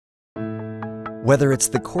Whether it's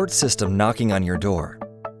the court system knocking on your door,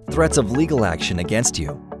 threats of legal action against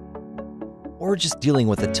you, or just dealing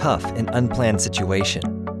with a tough and unplanned situation,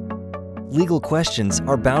 legal questions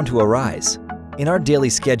are bound to arise. In our daily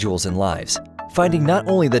schedules and lives, finding not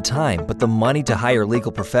only the time but the money to hire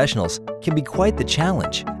legal professionals can be quite the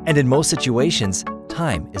challenge, and in most situations,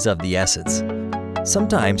 time is of the essence.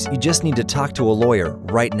 Sometimes you just need to talk to a lawyer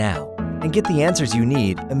right now and get the answers you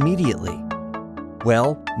need immediately.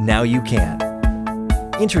 Well, now you can.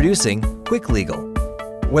 Introducing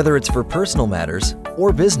QuickLegal. Whether it's for personal matters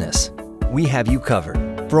or business, we have you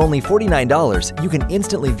covered. For only $49, you can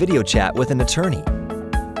instantly video chat with an attorney.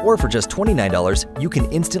 Or for just $29, you can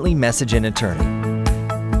instantly message an attorney.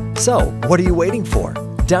 So, what are you waiting for?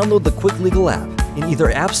 Download the QuickLegal app in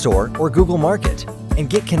either App Store or Google Market and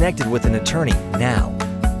get connected with an attorney now.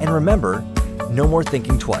 And remember, no more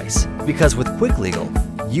thinking twice, because with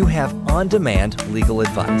QuickLegal, you have on-demand legal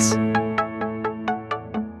advice.